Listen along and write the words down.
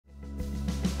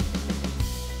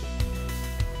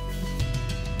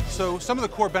So some of the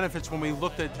core benefits when we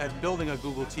looked at building a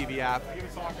Google TV app,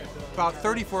 about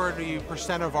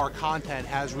 30–40% of our content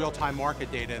has real-time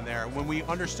market data in there. When we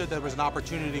understood there was an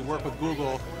opportunity to work with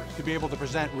Google to be able to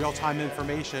present real-time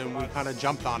information, we kind of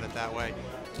jumped on it that way.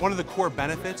 One of the core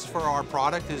benefits for our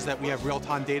product is that we have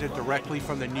real-time data directly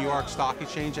from the New York Stock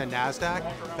Exchange and NASDAQ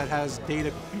that has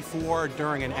data before,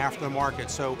 during, and after the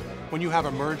market. So when you have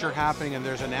a merger happening and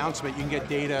there's an announcement, you can get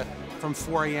data from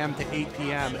 4 a.m. to 8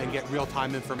 p.m. and get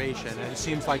real-time information. And it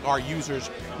seems like our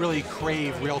users really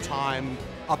crave real-time,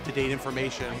 up-to-date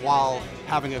information while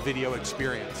having a video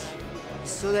experience.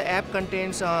 So the app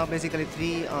contains basically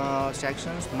three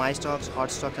sections: My Stocks,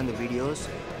 Hot Stocks, and the videos.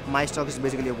 My Stock is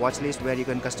basically a watch list where you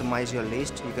can customize your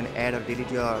list. You can add or delete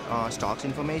your stocks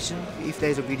information. If there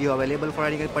is a video available for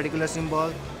any particular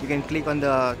symbol, you can click on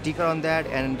the ticker on that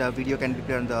and the video can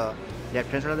appear on the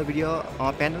left-hand side of the video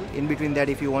panel. In between that,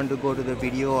 if you want to go to the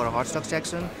video or hot stock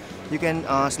section, you can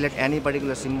select any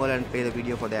particular symbol and play the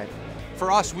video for that.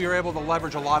 For us, we were able to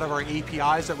leverage a lot of our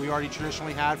APIs that we already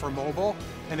traditionally had for mobile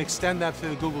and extend that to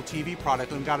the Google TV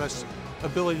product, and got us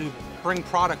ability to bring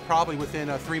product probably within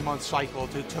a 3-month cycle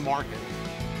to market.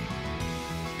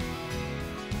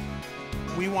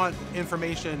 We want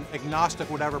information agnostic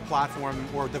whatever platform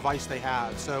or device they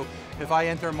have. So if I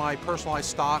enter my personalized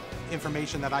stock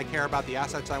information that I care about, the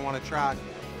assets I want to track,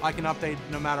 I can update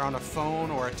no matter on a phone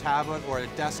or a tablet or a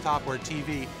desktop or a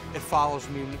TV. It follows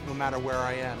me no matter where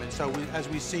I am. And so as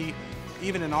we see,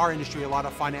 even in our industry, a lot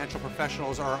of financial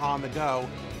professionals are on the go.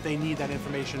 They need that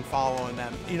information following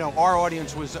them. You know, our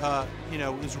audience was,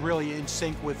 is really in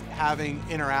sync with having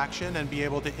interaction and be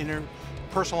able to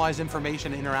personalize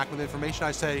information, interact with information.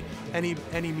 I say any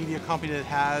media company that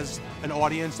has an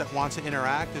audience that wants to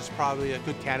interact is probably a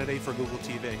good candidate for Google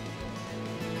TV.